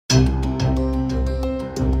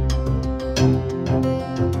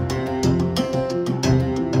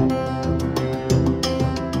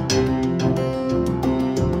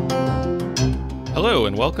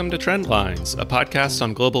and welcome to Trendlines, a podcast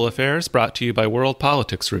on global affairs brought to you by World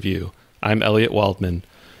Politics Review. I'm Elliot Waldman.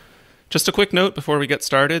 Just a quick note before we get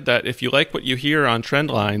started that if you like what you hear on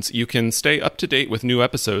Trendlines, you can stay up to date with new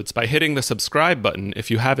episodes by hitting the subscribe button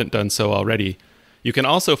if you haven't done so already. You can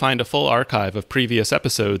also find a full archive of previous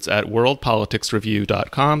episodes at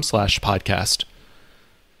worldpoliticsreview.com/podcast.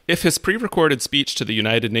 If his pre-recorded speech to the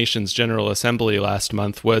United Nations General Assembly last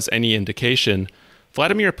month was any indication,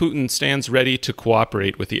 Vladimir Putin stands ready to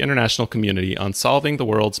cooperate with the international community on solving the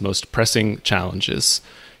world's most pressing challenges.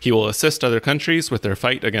 He will assist other countries with their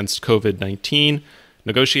fight against COVID-19,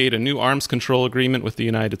 negotiate a new arms control agreement with the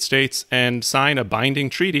United States, and sign a binding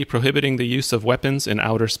treaty prohibiting the use of weapons in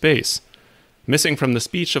outer space. Missing from the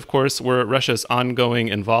speech, of course, were Russia's ongoing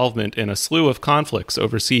involvement in a slew of conflicts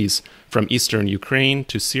overseas, from eastern Ukraine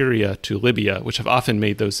to Syria to Libya, which have often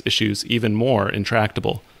made those issues even more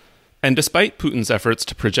intractable. And despite Putin's efforts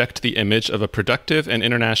to project the image of a productive and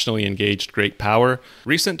internationally engaged great power,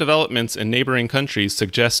 recent developments in neighboring countries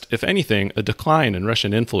suggest, if anything, a decline in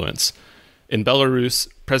Russian influence. In Belarus,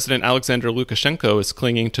 President Alexander Lukashenko is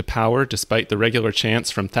clinging to power despite the regular chants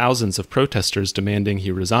from thousands of protesters demanding he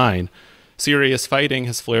resign. Serious fighting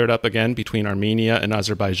has flared up again between Armenia and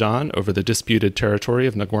Azerbaijan over the disputed territory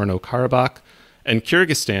of Nagorno-Karabakh, and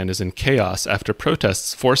Kyrgyzstan is in chaos after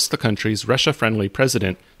protests forced the country's Russia-friendly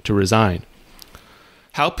president to resign.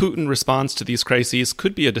 How Putin responds to these crises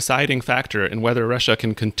could be a deciding factor in whether Russia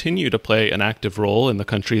can continue to play an active role in the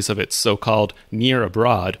countries of its so-called near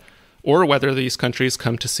abroad, or whether these countries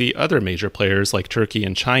come to see other major players like Turkey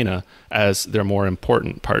and China as their more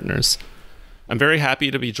important partners. I'm very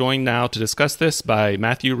happy to be joined now to discuss this by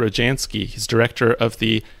Matthew Rojansky. He's director of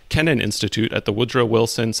the Kennan Institute at the Woodrow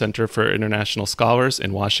Wilson Center for International Scholars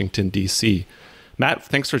in Washington, D.C. Matt,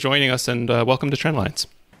 thanks for joining us and welcome to Trendlines.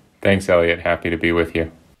 Thanks, Elliot. Happy to be with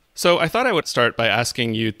you. So I thought I would start by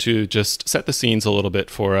asking you to just set the scenes a little bit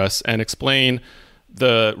for us and explain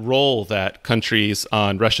the role that countries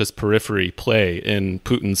on Russia's periphery play in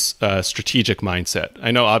Putin's strategic mindset.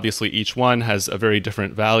 I know obviously each one has a very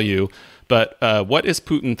different value, but what is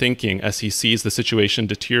Putin thinking as he sees the situation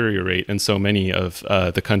deteriorate in so many of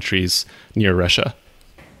the countries near Russia?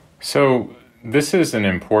 So this is an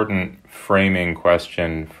important framing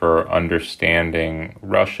question for understanding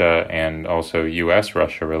Russia and also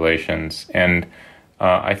U.S.-Russia relations. And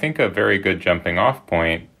I think a very good jumping off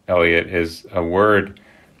point, Elliot, is a word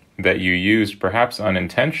that you used perhaps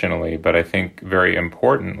unintentionally, but I think very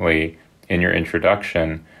importantly in your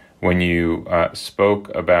introduction when you spoke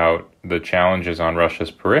about the challenges on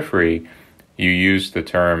Russia's periphery. You used the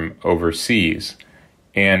term overseas.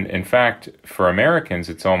 And in fact, for Americans,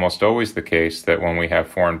 it's almost always the case that when we have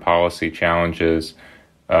foreign policy challenges,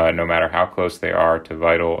 no matter how close they are to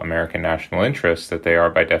vital American national interests, that they are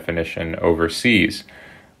by definition overseas.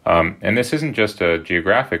 And this isn't just a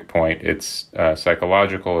geographic point, it's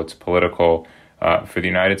psychological, it's political. For the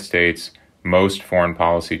United States, most foreign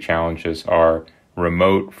policy challenges are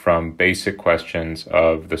remote from basic questions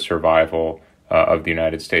of the survival of the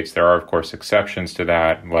United States. There are, of course, exceptions to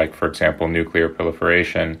that, like, for example, nuclear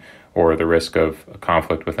proliferation or the risk of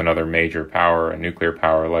conflict with another major power, a nuclear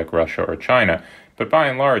power like Russia or China. But by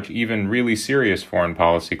and large, even really serious foreign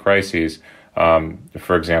policy crises,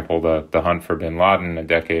 for example, the hunt for bin Laden a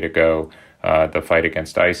decade ago, the fight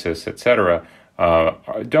against ISIS, etc.,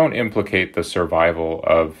 don't implicate the survival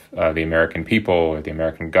of the American people or the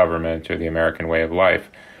American government or the American way of life.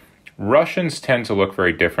 Russians tend to look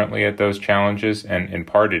very differently at those challenges, and in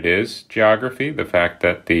part it is geography, the fact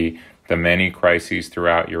that the many crises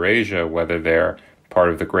throughout Eurasia, whether they're part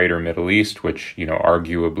of the greater Middle East, which,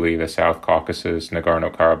 arguably the South Caucasus,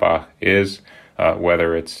 Nagorno-Karabakh is,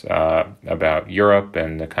 whether it's about Europe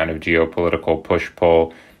and the kind of geopolitical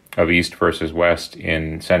push-pull of East versus West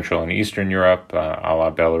in Central and Eastern Europe, a la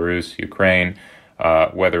Belarus, Ukraine,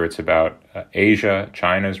 whether it's about Asia,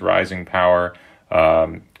 China's rising power,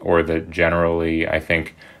 or the generally, I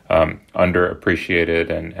think, underappreciated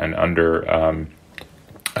and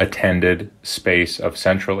under-attended space of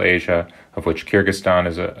Central Asia, of which Kyrgyzstan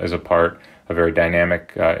is a part, a very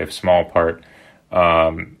dynamic, if small part,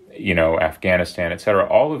 Afghanistan, etc.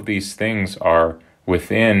 All of these things are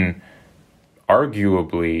within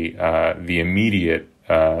arguably the immediate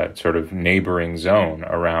sort of neighboring zone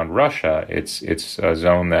around Russia. It's a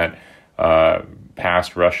zone that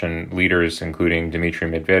past Russian leaders, including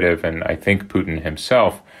Dmitry Medvedev and I think Putin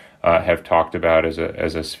himself, have talked about as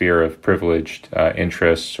a sphere of privileged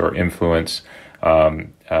interests or influence,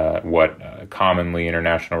 what commonly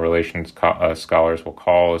international relations scholars will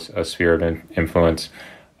call a sphere of influence.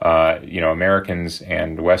 Americans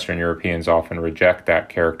and Western Europeans often reject that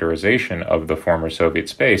characterization of the former Soviet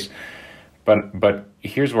space. But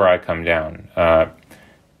here's where I come down.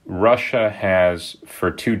 Russia has, for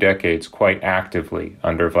 2 decades, quite actively,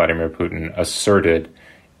 under Vladimir Putin, asserted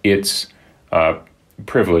its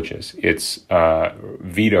privileges, its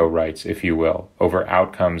veto rights, if you will, over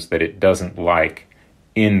outcomes that it doesn't like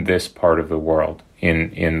in this part of the world,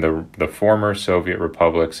 in the former Soviet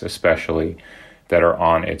republics especially, that are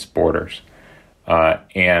on its borders.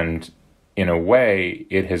 And in a way,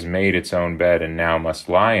 it has made its own bed and now must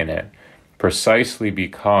lie in it, precisely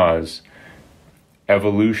because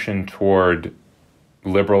evolution toward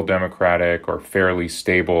liberal democratic or fairly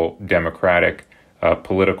stable democratic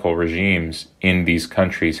political regimes in these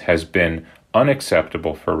countries has been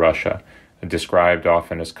unacceptable for Russia, described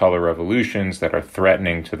often as color revolutions that are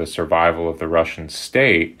threatening to the survival of the Russian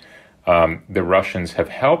state. The Russians have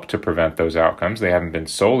helped to prevent those outcomes. They haven't been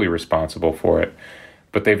solely responsible for it,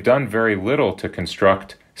 but they've done very little to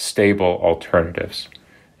construct stable alternatives.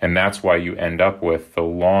 And that's why you end up with the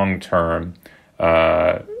long-term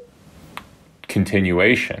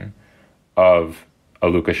continuation of a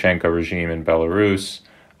Lukashenko regime in Belarus,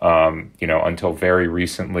 until very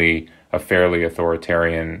recently, a fairly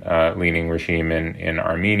authoritarian leaning regime in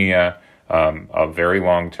Armenia, a very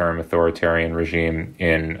long-term authoritarian regime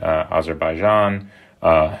in Azerbaijan,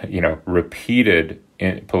 repeated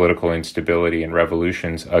political instability and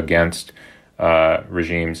revolutions against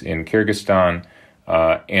regimes in Kyrgyzstan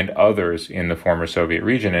and others in the former Soviet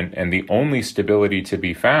region. And the only stability to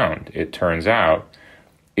be found, it turns out,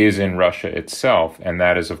 is in Russia itself, and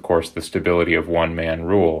that is, of course, the stability of one-man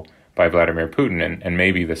rule by Vladimir Putin. And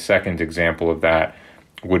maybe the second example of that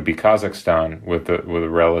would be Kazakhstan, with the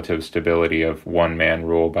relative stability of one-man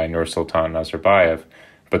rule by Nursultan Nazarbayev.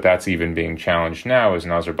 But that's even being challenged now, as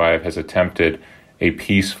Nazarbayev has attempted a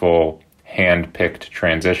peaceful, hand-picked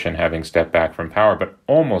transition, having stepped back from power. But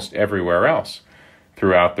almost everywhere else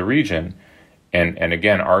throughout the region, and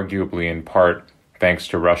again, arguably in part thanks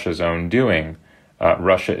to Russia's own doing,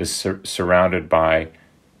 Russia is surrounded by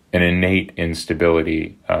an innate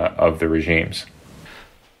instability of the regimes.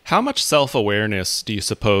 How much self-awareness do you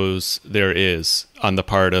suppose there is on the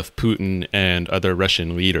part of Putin and other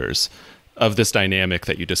Russian leaders of this dynamic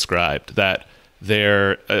that you described, that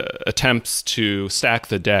their attempts to stack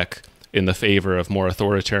the deck in the favor of more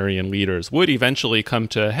authoritarian leaders would eventually come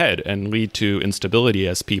to a head and lead to instability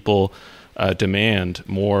as people demand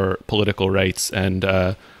more political rights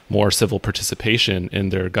and more civil participation in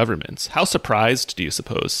their governments? How surprised do you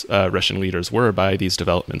suppose Russian leaders were by these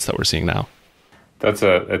developments that we're seeing now? That's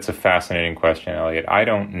a fascinating question, Elliot. I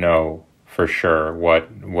don't know for sure what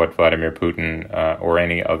Vladimir Putin or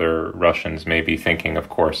any other Russians may be thinking, of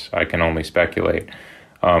course. I can only speculate.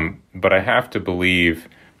 But I have to believe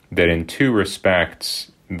that in two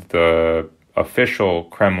respects, the official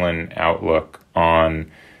Kremlin outlook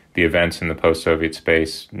on the events in the post-Soviet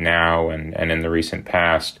space now and in the recent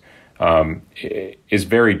past is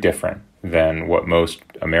very different than what most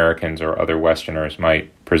Americans or other Westerners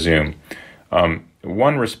might presume.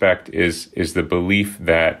 One respect is the belief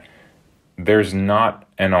that there's not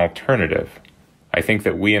an alternative. I think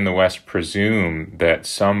that we in the West presume that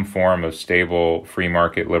some form of stable free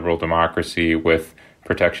market liberal democracy with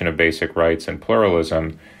protection of basic rights and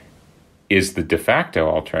pluralism is the de facto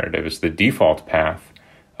alternative, is the default path,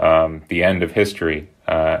 the end of history,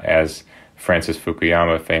 as Francis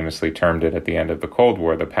Fukuyama famously termed it at the end of the Cold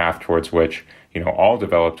War, the path towards which all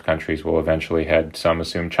developed countries will eventually head. Some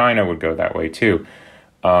assume China would go that way too.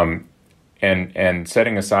 And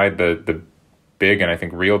setting aside the big and I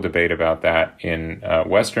think real debate about that in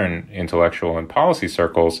Western intellectual and policy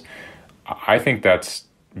circles, I think that's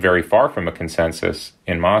very far from a consensus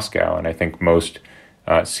in Moscow. And I think most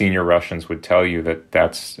senior Russians would tell you that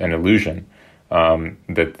that's an illusion,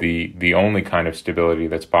 that the only kind of stability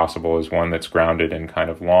that's possible is one that's grounded in kind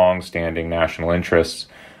of long-standing national interests,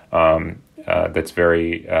 that's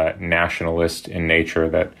very nationalist in nature,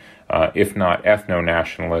 that if not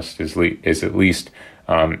ethno-nationalist, is at least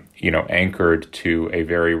anchored to a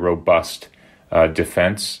very robust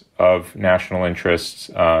defense of national interests,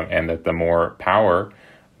 and that the more power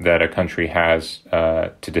that a country has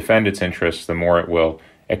to defend its interests, the more it will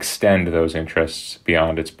extend those interests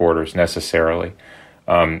beyond its borders necessarily.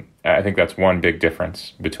 I think that's one big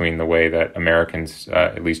difference between the way that Americans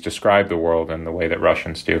at least describe the world and the way that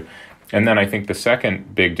Russians do. And then I think the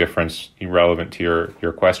second big difference, relevant to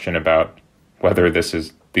your question about whether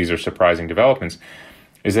these are surprising developments,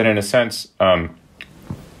 is that in a sense,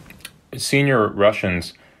 senior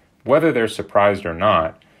Russians, whether they're surprised or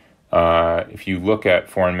not, if you look at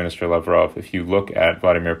Foreign Minister Lavrov, if you look at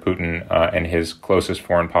Vladimir Putin and his closest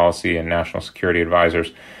foreign policy and national security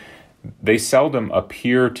advisors, they seldom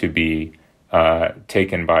appear to be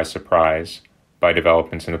taken by surprise by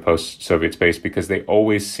developments in the post-Soviet space, because they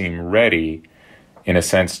always seem ready, in a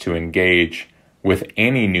sense, to engage with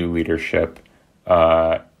any new leadership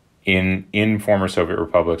in former Soviet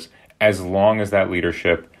republics, as long as that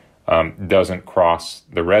leadership doesn't cross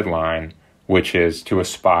the red line, which is to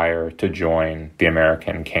aspire to join the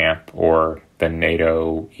American camp or the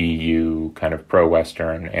NATO, EU kind of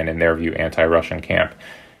pro-Western and, in their view, anti-Russian camp.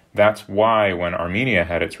 That's why when Armenia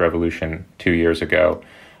had its revolution 2 years ago,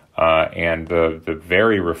 and the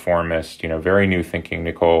very reformist, very new-thinking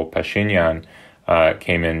Nikol Pashinyan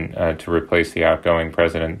came in to replace the outgoing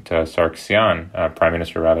President Sargsyan, Prime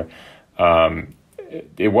Minister rather,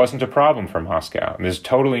 it wasn't a problem for Moscow. This is a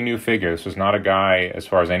totally new figure. This was not a guy, as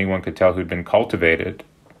far as anyone could tell, who'd been cultivated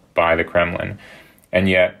by the Kremlin. And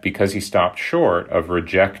yet, because he stopped short of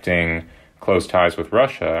rejecting close ties with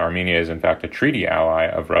Russia, Armenia is in fact a treaty ally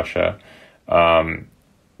of Russia,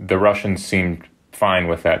 the Russians seemed fine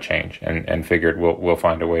with that change and figured we'll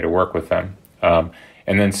find a way to work with them.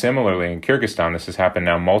 And then similarly in Kyrgyzstan, this has happened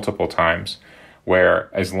now multiple times, where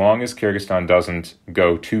as long as Kyrgyzstan doesn't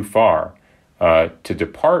go too far to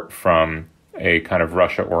depart from a kind of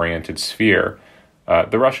Russia-oriented sphere,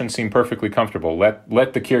 the Russians seem perfectly comfortable.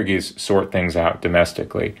 Let the Kyrgyz sort things out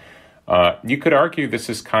domestically. You could argue this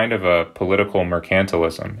is kind of a political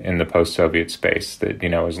mercantilism in the post-Soviet space, that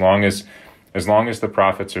as long as the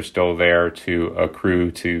profits are still there to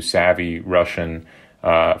accrue to savvy Russian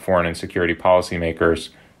foreign and security policymakers,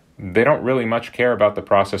 they don't really much care about the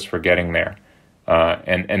process for getting there.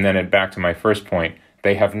 And then back to my first point,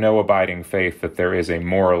 they have no abiding faith that there is a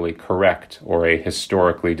morally correct or a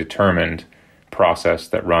historically determined process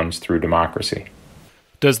that runs through democracy.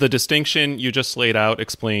 Does the distinction you just laid out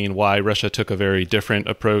explain why Russia took a very different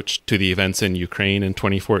approach to the events in Ukraine in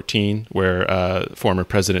 2014, where former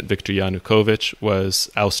President Viktor Yanukovych was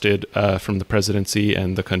ousted from the presidency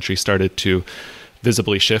and the country started to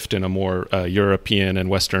visibly shift in a more European and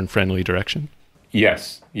Western-friendly direction?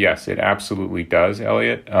 Yes, it absolutely does,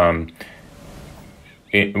 Elliot.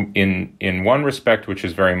 In one respect, which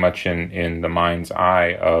is very much in the mind's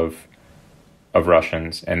eye of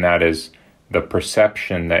Russians, and that is the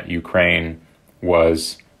perception that Ukraine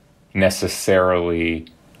was necessarily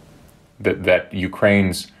that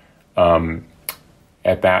Ukraine's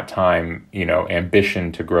at that time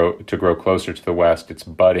ambition to grow closer to the West, its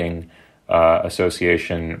budding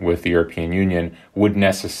association with the European Union, would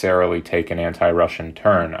necessarily take an anti-Russian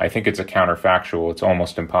turn. I think it's a counterfactual. It's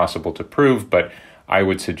almost impossible to prove, but I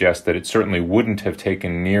would suggest that it certainly wouldn't have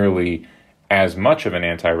taken nearly as much of an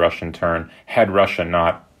anti-Russian turn had Russia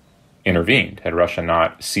not intervened, had Russia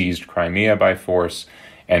not seized Crimea by force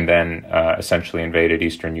and then essentially invaded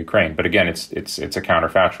eastern Ukraine. But again, it's a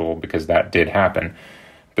counterfactual because that did happen.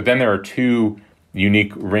 But then there are two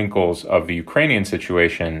unique wrinkles of the Ukrainian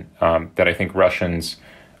situation that I think Russians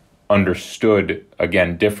understood,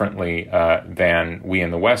 again, differently than we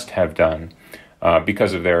in the West have done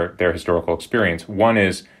because of their historical experience. One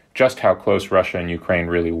is just how close Russia and Ukraine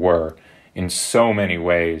really were in so many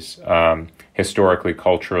ways, historically,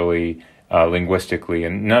 culturally, linguistically,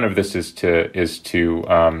 and none of this is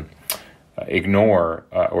to ignore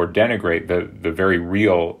or denigrate the very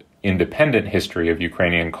real independent history of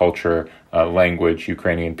Ukrainian culture, language,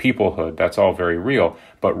 Ukrainian peoplehood. That's all very real,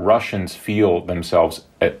 but Russians feel themselves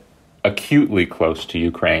acutely close to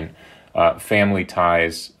Ukraine. Family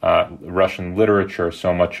ties, Russian literature,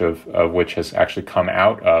 so much of which has actually come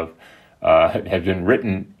out of, had been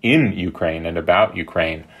written in Ukraine and about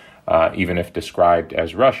Ukraine, even if described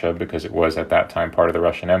as Russia, because it was at that time part of the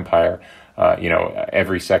Russian Empire.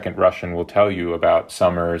 Every second Russian will tell you about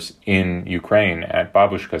summers in Ukraine at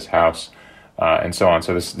Babushka's house, and so on.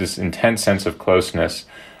 So this intense sense of closeness,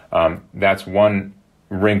 that's one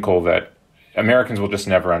wrinkle that Americans will just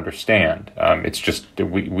never understand. It's just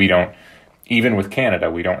we don't, even with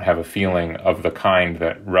Canada, we don't have a feeling of the kind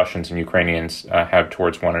that Russians and Ukrainians have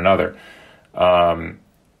towards one another,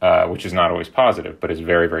 which is not always positive, but is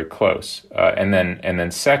very, very close. And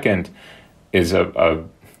then second is a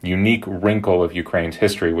unique wrinkle of Ukraine's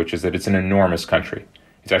history, which is that it's an enormous country.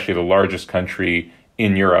 It's actually the largest country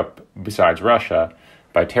in Europe besides Russia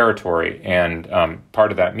by territory, and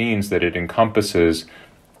part of that means that it encompasses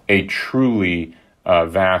a truly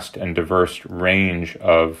vast and diverse range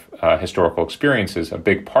of historical experiences, a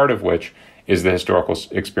big part of which is the historical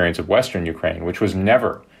experience of Western Ukraine, which was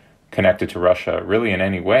never connected to Russia really in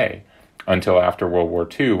any way until after World War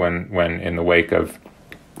II, when in the wake of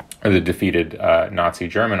or the defeated Nazi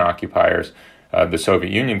German occupiers. The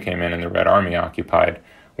Soviet Union came in and the Red Army occupied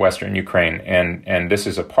Western Ukraine. And this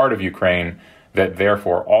is a part of Ukraine that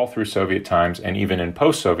therefore all through Soviet times and even in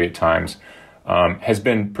post-Soviet times has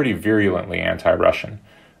been pretty virulently anti-Russian.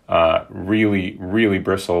 Really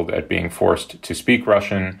bristled at being forced to speak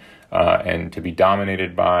Russian and to be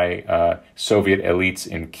dominated by Soviet elites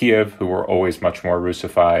in Kiev, who were always much more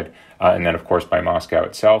Russified, and then, of course, by Moscow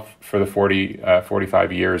itself for the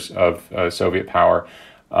 45 years of Soviet power.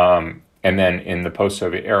 And then in the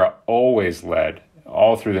post-Soviet era, always led,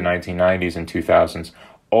 all through the 1990s and 2000s,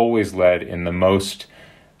 always led in the most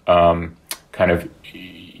kind of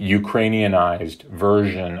Ukrainianized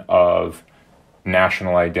version of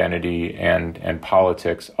national identity and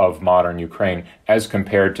politics of modern Ukraine, as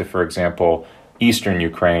compared to, for example, Eastern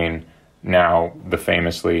Ukraine, now the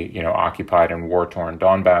famously, occupied and war-torn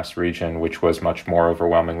Donbass region, which was much more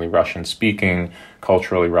overwhelmingly Russian-speaking,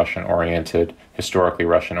 culturally Russian-oriented, historically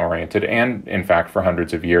Russian-oriented, and, in fact, for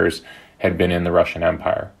hundreds of years had been in the Russian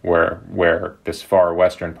Empire, where this far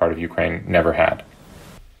western part of Ukraine never had.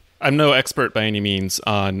 I'm no expert by any means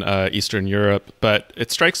on Eastern Europe, but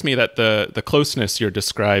it strikes me that the closeness you're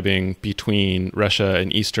describing between Russia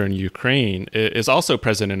and Eastern Ukraine is also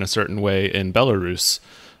present in a certain way in Belarus.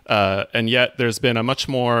 And yet there's been a much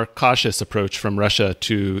more cautious approach from Russia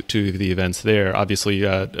to the events there. Obviously,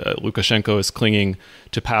 Lukashenko is clinging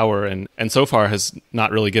to power and so far has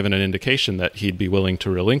not really given an indication that he'd be willing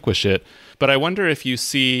to relinquish it. But I wonder if you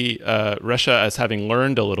see Russia as having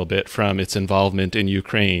learned a little bit from its involvement in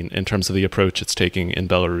Ukraine in terms of the approach it's taking in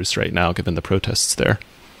Belarus right now, given the protests there.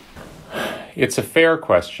 It's a fair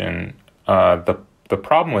question. The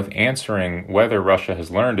problem with answering whether Russia has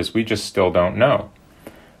learned is we just still don't know.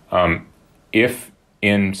 If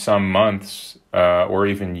in some months or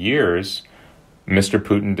even years, Mr.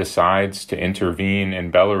 Putin decides to intervene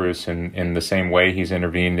in Belarus in the same way he's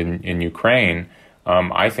intervened in Ukraine,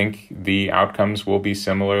 I think the outcomes will be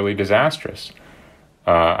similarly disastrous.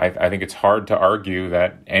 I think it's hard to argue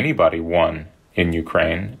that anybody won in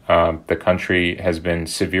Ukraine. The country has been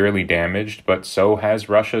severely damaged, but so has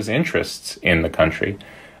Russia's interests in the country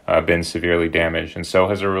been severely damaged, and so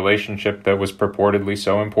has a relationship that was purportedly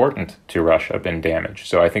so important to Russia been damaged.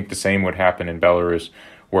 So I think the same would happen in Belarus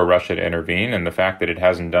were Russia to intervene, and the fact that it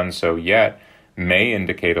hasn't done so yet may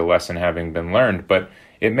indicate a lesson having been learned, but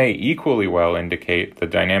it may equally well indicate the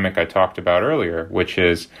dynamic I talked about earlier, which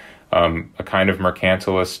is a kind of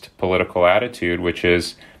mercantilist political attitude, which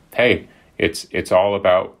is, hey, it's all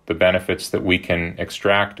about the benefits that we can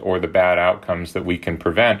extract or the bad outcomes that we can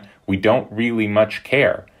prevent. We don't really much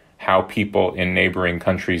care how people in neighboring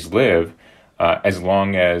countries live as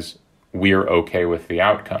long as we're okay with the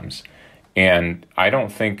outcomes. And I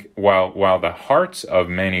don't think, while the hearts of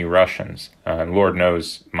many Russians, and Lord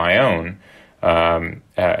knows my own,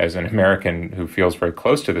 as an American who feels very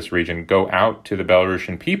close to this region, go out to the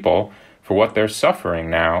Belarusian people for what they're suffering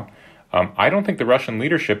now, I don't think the Russian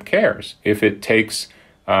leadership cares if it takes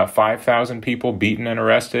 5,000 people beaten and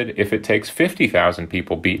arrested, if it takes 50,000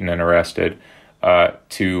 people beaten and arrested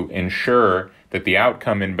to ensure that the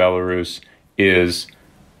outcome in Belarus is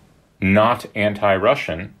not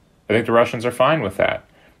anti-Russian. I think the Russians are fine with that.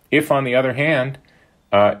 If, on the other hand,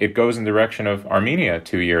 it goes in the direction of Armenia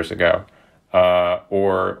 2 years ago,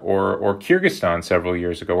 or Kyrgyzstan several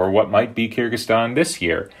years ago, or what might be Kyrgyzstan this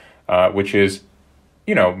year, which is,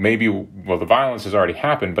 maybe, the violence has already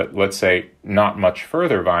happened, but let's say not much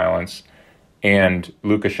further violence, and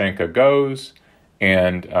Lukashenko goes,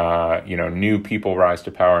 and, new people rise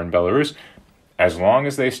to power in Belarus, as long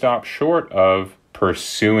as they stop short of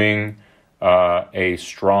pursuing a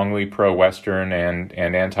strongly pro-Western and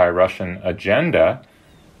anti-Russian agenda,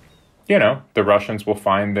 the Russians will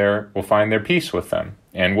find their peace with them,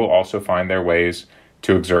 and will also find their ways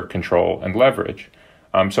to exert control and leverage.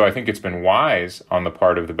 So I think it's been wise on the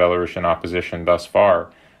part of the Belarusian opposition thus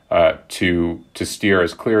far to steer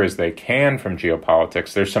as clear as they can from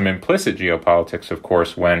geopolitics. There's some implicit geopolitics, of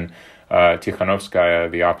course, when Tikhanovskaya,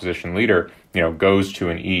 the opposition leader, goes to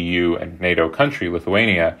an EU and NATO country,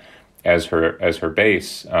 Lithuania, as her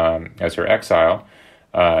base, as her exile,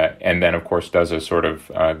 and then, of course, does a sort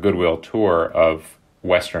of goodwill tour of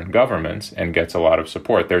Western governments and gets a lot of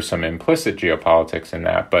support. There's some implicit geopolitics in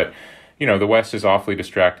that, but the West is awfully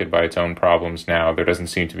distracted by its own problems now. There doesn't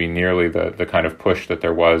seem to be nearly the kind of push that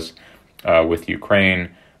there was with Ukraine,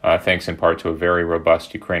 thanks in part to a very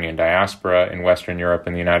robust Ukrainian diaspora in Western Europe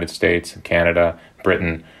and the United States, Canada,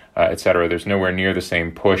 Britain, etc. There's nowhere near the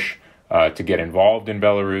same push to get involved in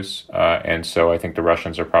Belarus, and so I think the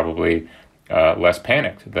Russians are probably less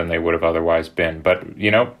panicked than they would have otherwise been. But,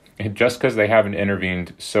 just because they haven't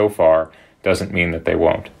intervened so far doesn't mean that they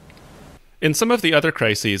won't. In some of the other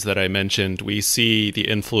crises that I mentioned, we see the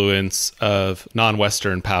influence of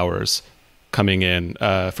non-Western powers coming in.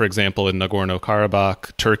 For example, in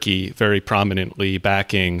Nagorno-Karabakh, Turkey very prominently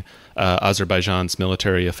backing Azerbaijan's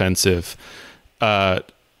military offensive.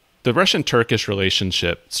 The Russian-Turkish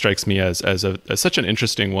relationship strikes me as such an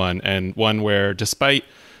interesting one, and one where, despite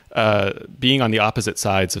being on the opposite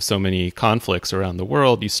sides of so many conflicts around the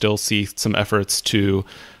world, you still see some efforts to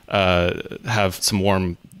have some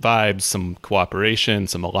warm vibes, some cooperation,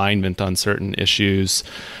 some alignment on certain issues.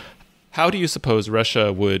 How do you suppose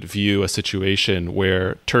Russia would view a situation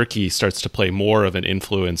where Turkey starts to play more of an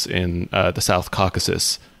influence in the South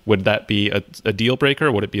Caucasus? Would that be a deal breaker,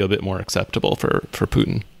 or would it be a bit more acceptable for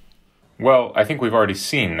Putin? Well, I think we've already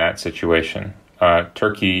seen that situation.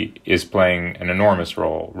 Turkey is playing an enormous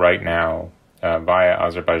role right now via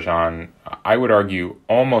Azerbaijan. I would argue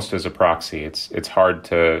almost as a proxy. It's hard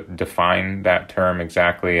to define that term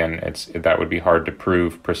exactly, and that would be hard to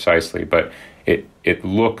prove precisely. But it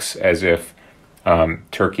looks as if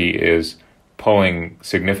Turkey is pulling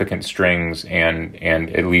significant strings, and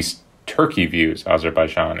at least Turkey views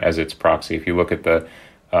Azerbaijan as its proxy. If you look at the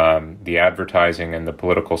advertising and the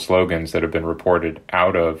political slogans that have been reported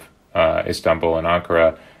out of Istanbul and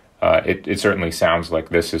Ankara, it certainly sounds like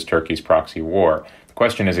this is Turkey's proxy war. The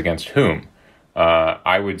question is against whom?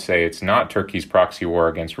 I would say it's not Turkey's proxy war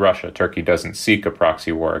against Russia. Turkey doesn't seek a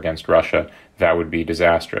proxy war against Russia. That would be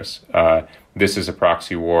disastrous. This is a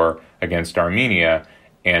proxy war against Armenia.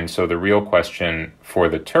 And so the real question for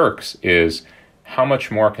the Turks is, how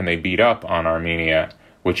much more can they beat up on Armenia,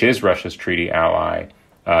 which is Russia's treaty ally,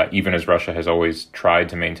 even as Russia has always tried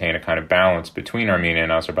to maintain a kind of balance between Armenia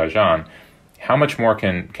and Azerbaijan? How much more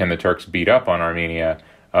can the Turks beat up on Armenia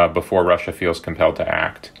before Russia feels compelled to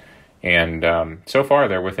act? And so far,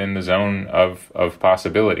 they're within the zone of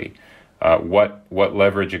possibility. What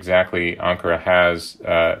leverage exactly Ankara has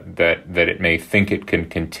that it may think it can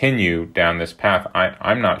continue down this path,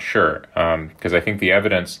 I'm not sure, because I think the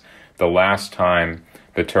evidence the last time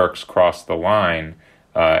the Turks crossed the line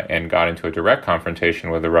and got into a direct confrontation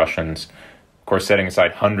with the Russians, of course, setting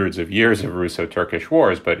aside hundreds of years of Russo-Turkish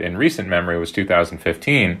wars, but in recent memory was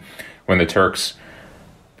 2015, when the Turks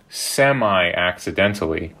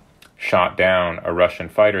semi-accidentally shot down a Russian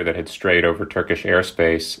fighter that had strayed over Turkish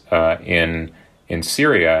airspace in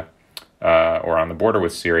Syria, or on the border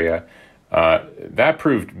with Syria. That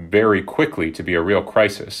proved very quickly to be a real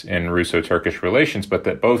crisis in Russo-Turkish relations, but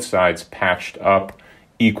that both sides patched up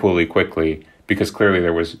equally quickly, because clearly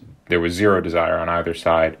there was zero desire on either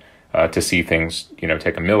side to see things,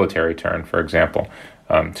 take a military turn, for example.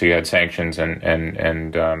 So you had sanctions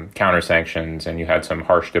and counter sanctions, and you had some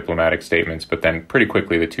harsh diplomatic statements, but then pretty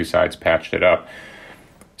quickly the two sides patched it up.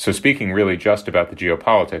 So speaking really just about the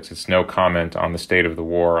geopolitics, it's no comment on the state of the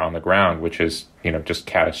war on the ground, which is, just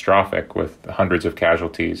catastrophic, with hundreds of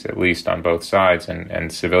casualties, at least on both sides,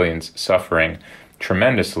 and civilians suffering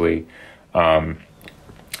tremendously.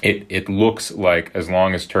 It looks like, as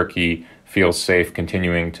long as Turkey feels safe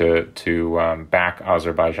continuing to back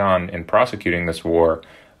Azerbaijan in prosecuting this war,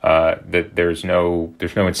 that there's no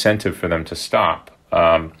incentive for them to stop.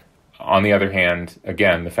 On the other hand,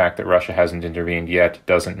 again, the fact that Russia hasn't intervened yet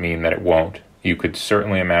doesn't mean that it won't. You could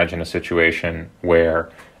certainly imagine a situation where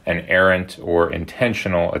an errant or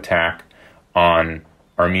intentional attack on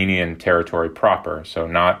Armenian territory proper, so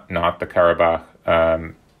not the Karabakh,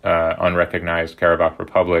 unrecognized Karabakh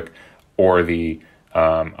Republic, or the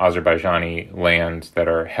Azerbaijani lands that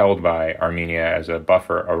are held by Armenia as a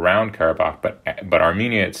buffer around Karabakh, but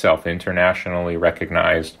Armenia itself, internationally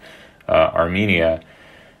recognized Armenia.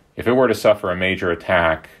 If it were to suffer a major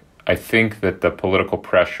attack, I think that the political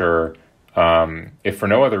pressure, if for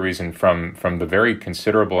no other reason from the very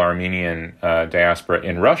considerable Armenian diaspora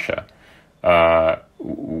in Russia,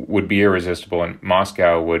 would be irresistible, and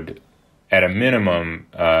Moscow would, at a minimum,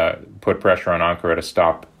 put pressure on Ankara to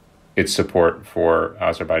stop its support for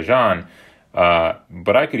Azerbaijan.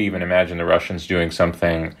 But I could even imagine the Russians doing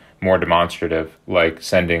something more demonstrative, like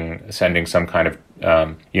sending some kind of,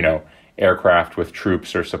 aircraft with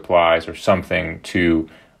troops or supplies or something to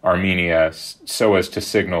Armenia, so as to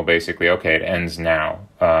signal basically, okay, it ends now,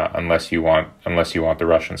 unless you want the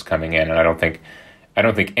Russians coming in. And I don't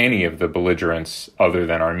think any of the belligerents other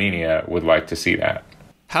than Armenia would like to see that.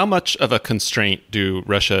 How much of a constraint do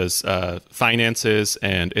Russia's finances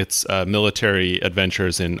and its military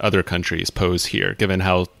adventures in other countries pose here, given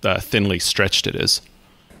how thinly stretched it is?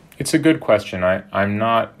 It's a good question. I'm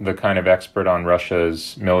not the kind of expert on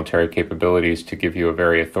Russia's military capabilities to give you a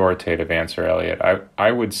very authoritative answer, Elliot.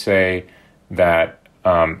 I would say that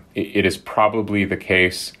It is probably the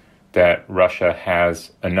case that Russia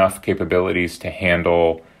has enough capabilities to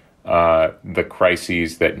handle the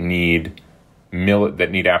crises that need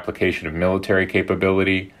application of military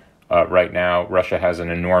capability. Right now, Russia has an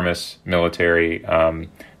enormous military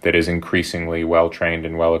that is increasingly well-trained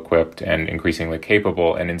and well-equipped and increasingly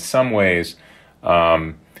capable. And in some ways,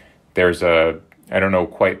 there's I don't know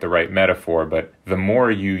quite the right metaphor, but the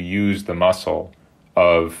more you use the muscle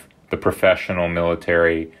of the professional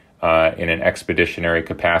military in an expeditionary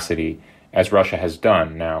capacity, as Russia has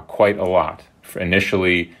done now quite a lot.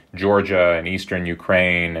 Initially, Georgia and eastern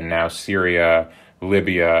Ukraine, and now Syria,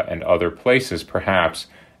 Libya, and other places, perhaps,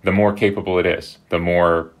 the more capable it is,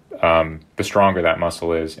 the stronger that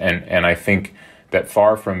muscle is. And I think that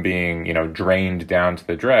far from being, drained down to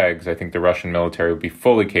the dregs, I think the Russian military would be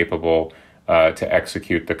fully capable to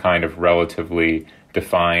execute the kind of relatively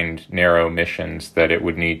defined, narrow missions that it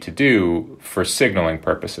would need to do for signaling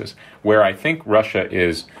purposes. Where I think Russia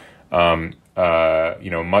is,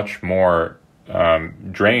 much more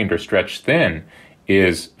drained or stretched thin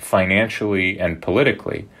is financially and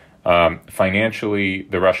politically. Financially,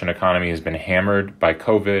 the Russian economy has been hammered by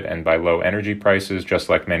COVID and by low energy prices, just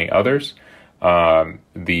like many others.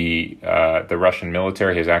 The Russian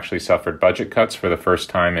military has actually suffered budget cuts for the first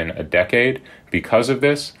time in a decade because of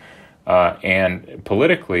this. And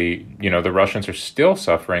politically, the Russians are still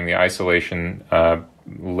suffering the isolation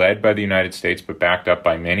led by the United States, but backed up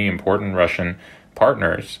by many important Russian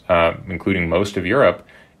partners, including most of Europe,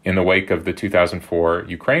 in the wake of the 2004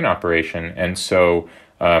 Ukraine operation. And so,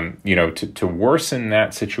 to worsen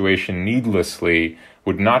that situation needlessly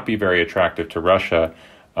would not be very attractive to Russia.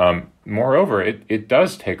 Moreover, it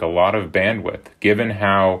does take a lot of bandwidth, given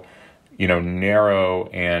how narrow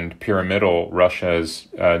and pyramidal Russia's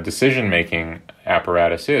decision-making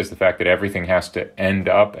apparatus is. The fact that everything has to end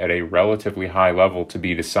up at a relatively high level to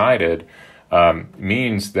be decided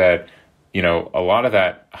means that a lot of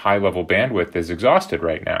that high-level bandwidth is exhausted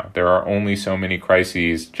right now. There are only so many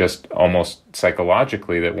crises, just almost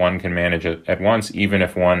psychologically, that one can manage at once, even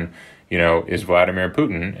if one is Vladimir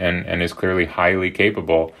Putin and is clearly highly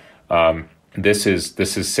capable. This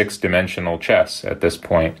is six-dimensional chess at this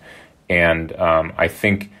point. And I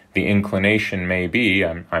think the inclination may be,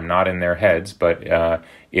 I'm not in their heads, but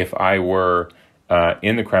if I were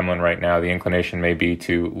in the Kremlin right now, the inclination may be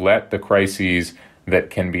to let the crises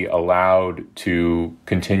that can be allowed to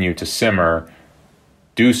continue to simmer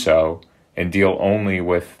do so, and deal only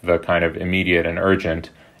with the kind of immediate and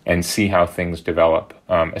urgent, and see how things develop,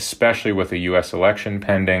 especially with a U.S. election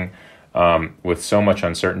pending, with so much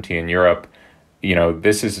uncertainty in Europe.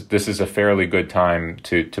 This is a fairly good time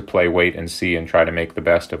to play wait and see and try to make the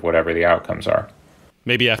best of whatever the outcomes are.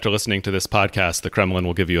 Maybe after listening to this podcast, the Kremlin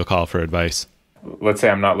will give you a call for advice. Let's say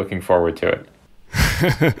I'm not looking forward to it.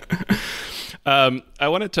 I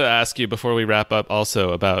wanted to ask you before we wrap up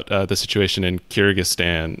also about the situation in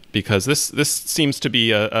Kyrgyzstan, because this seems to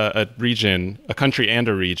be a region, a country and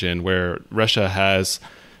a region where Russia has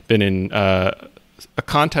been in a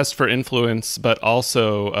contest for influence, but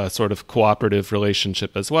also a sort of cooperative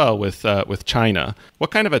relationship as well with China.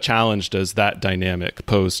 What kind of a challenge does that dynamic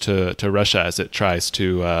pose to Russia as it tries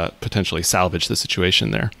to potentially salvage the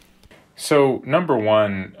situation there? So, number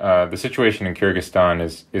one, the situation in Kyrgyzstan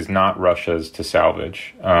is not Russia's to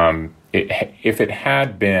salvage. If it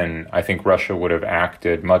had been, I think Russia would have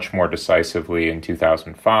acted much more decisively in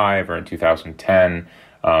 2005 or in 2010,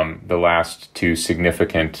 the last two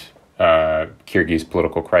significant Kyrgyz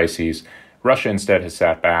political crises. Russia instead has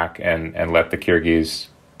sat back and let the Kyrgyz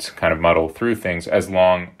kind of muddle through things as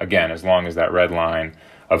long as that red line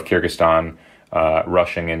of Kyrgyzstan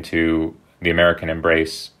rushing into the American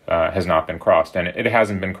embrace has not been crossed. And it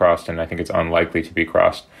hasn't been crossed, and I think it's unlikely to be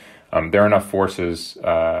crossed. There are enough forces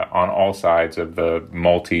on all sides of the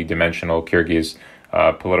multi-dimensional Kyrgyz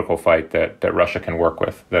political fight that Russia can work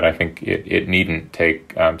with, that I think it needn't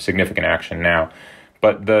take significant action now.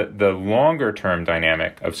 But the longer-term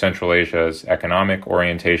dynamic of Central Asia's economic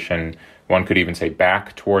orientation, one could even say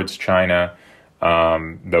back towards China,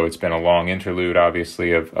 though it's been a long interlude,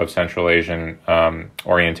 obviously, of Central Asian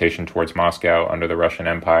orientation towards Moscow under the Russian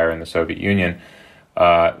Empire and the Soviet Union,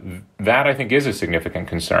 that I think is a significant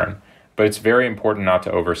concern. But it's very important not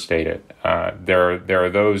to overstate it. There are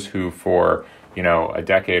those who, for a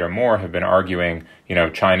decade or more, have been arguing,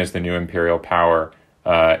 China's the new imperial power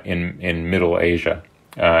in Middle Asia,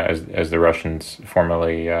 as the Russians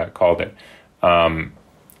formerly called it.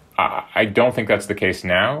 I don't think that's the case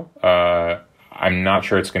now. I'm not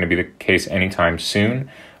sure it's going to be the case anytime soon,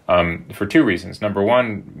 for two reasons. Number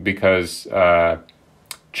one, because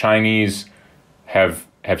Chinese have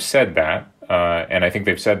said that And I think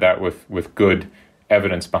they've said that with good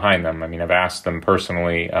evidence behind them. I mean, I've asked them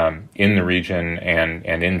personally in the region and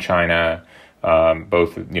in China,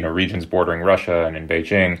 both regions bordering Russia and in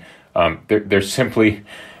Beijing. They're simply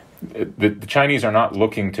the Chinese are not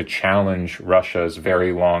looking to challenge Russia's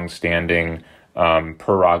very long-standing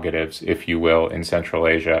prerogatives, if you will, in Central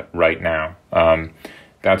Asia right now.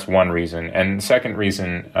 That's one reason. And the second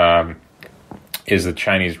reason is the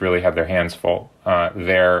Chinese really have their hands full.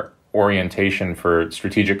 Their orientation for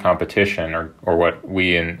strategic competition, or what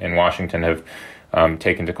we in Washington have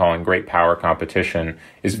taken to calling great power competition,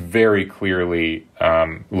 is very clearly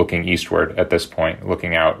looking eastward at this point,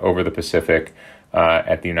 looking out over the Pacific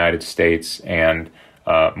at the United States and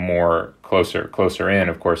more closer in,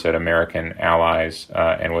 of course, at American allies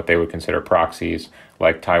and what they would consider proxies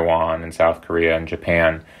like Taiwan and South Korea and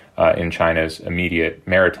Japan in China's immediate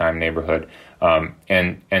maritime neighborhood.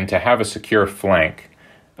 And to have a secure flank,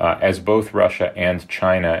 as both Russia and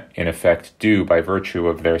China, in effect, do by virtue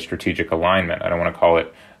of their strategic alignment. I don't want to call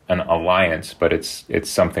it an alliance, but it's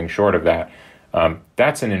something short of that.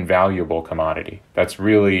 That's an invaluable commodity. That's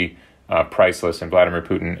really priceless, and Vladimir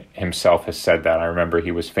Putin himself has said that. I remember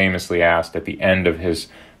he was famously asked at the end of his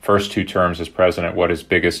first 2 terms as president what his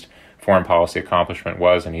biggest foreign policy accomplishment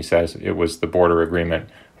was, and he says it was the border agreement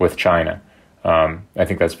with China. I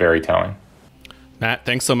think that's very telling. Matt,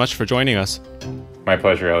 thanks so much for joining us. My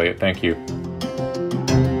pleasure, Elliot. Thank you.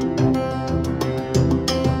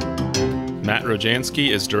 Matt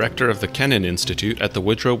Rojansky is director of the Kennan Institute at the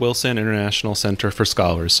Woodrow Wilson International Center for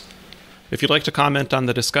Scholars. If you'd like to comment on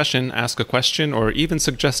the discussion, ask a question, or even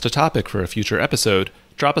suggest a topic for a future episode,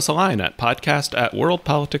 drop us a line at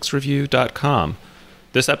podcast@worldpoliticsreview.com.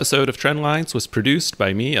 This episode of Trendlines was produced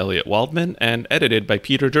by me, Elliot Waldman, and edited by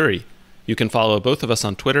Peter Dury. You can follow both of us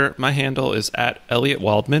on Twitter. My handle is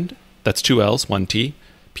 @ElliotWaldman. That's 2 L's, 1 T.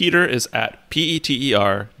 Peter is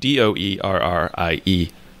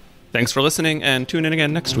 @PeterDoerrie. Thanks for listening, and tune in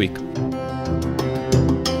again next week.